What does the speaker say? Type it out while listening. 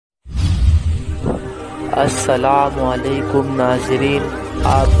अस्सलामुअलैकुम नाज़रीन,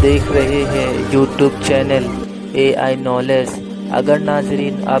 आप देख रहे हैं यूट्यूब चैनल AI नॉलेज। अगर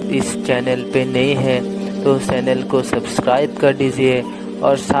नाज़रीन आप इस चैनल पे नए हैं तो चैनल को सब्सक्राइब कर दीजिए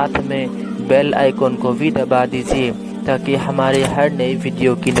और साथ में बेल आइकन को भी दबा दीजिए ताकि हमारे हर नई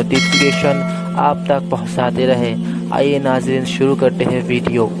वीडियो की नोटिफिकेशन आप तक पहुंचाते रहे। आइए नाज़रीन शुरू करते हैं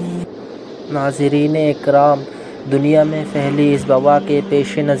वीडियो। नाज़रीन इकराम, दुनिया में फैली इस वबा के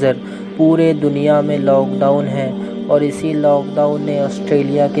पेश नज़र पूरे दुनिया में लॉकडाउन है और इसी लॉकडाउन ने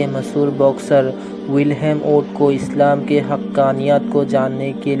ऑस्ट्रेलिया के मशहूर बॉक्सर विल्हेम ओट को इस्लाम के हक्कानियत को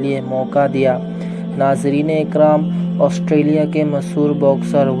जानने के लिए मौका दिया। नाज़रीन इकराम, ऑस्ट्रेलिया के मशहूर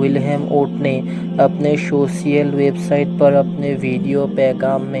बॉक्सर विल्हेम ओट ने अपने सोशल वेबसाइट पर अपने वीडियो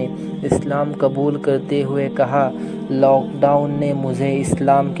पैगाम में इस्लाम कबूल करते हुए कहा, लॉकडाउन ने मुझे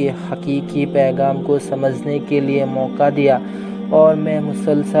इस्लाम के हकीकी पैगाम को समझने के लिए मौका दिया और मैं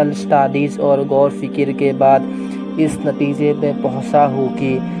मुसलसल स्टडीज़ और गौर फिक्र के बाद इस नतीजे पे पहुंचा हूँ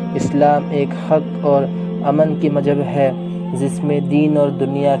कि इस्लाम एक हक और अमन की मजहब है जिसमें दीन और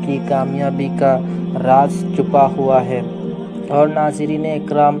दुनिया की कामयाबी का राज छुपा हुआ है। और नाज़रीन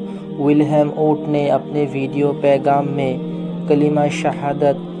इकराम, विल्हेम ओट ने अपने वीडियो पैगाम में कलिमा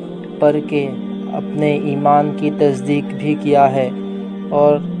शहादत पढ़ के अपने ईमान की तस्दीक भी किया है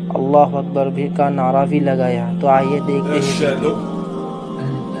और अल्लाह अकबर भी का नारा भी लगाया। तो आइए देखते हैं।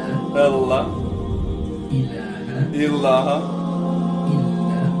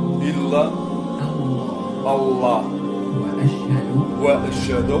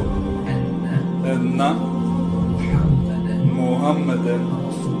 Muhammeden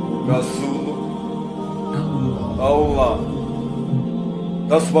Allah.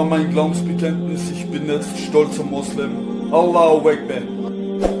 Das war mein Glaubensbekenntnis. Ich bin jetzt stolzer Muslim. Allahu Akbar.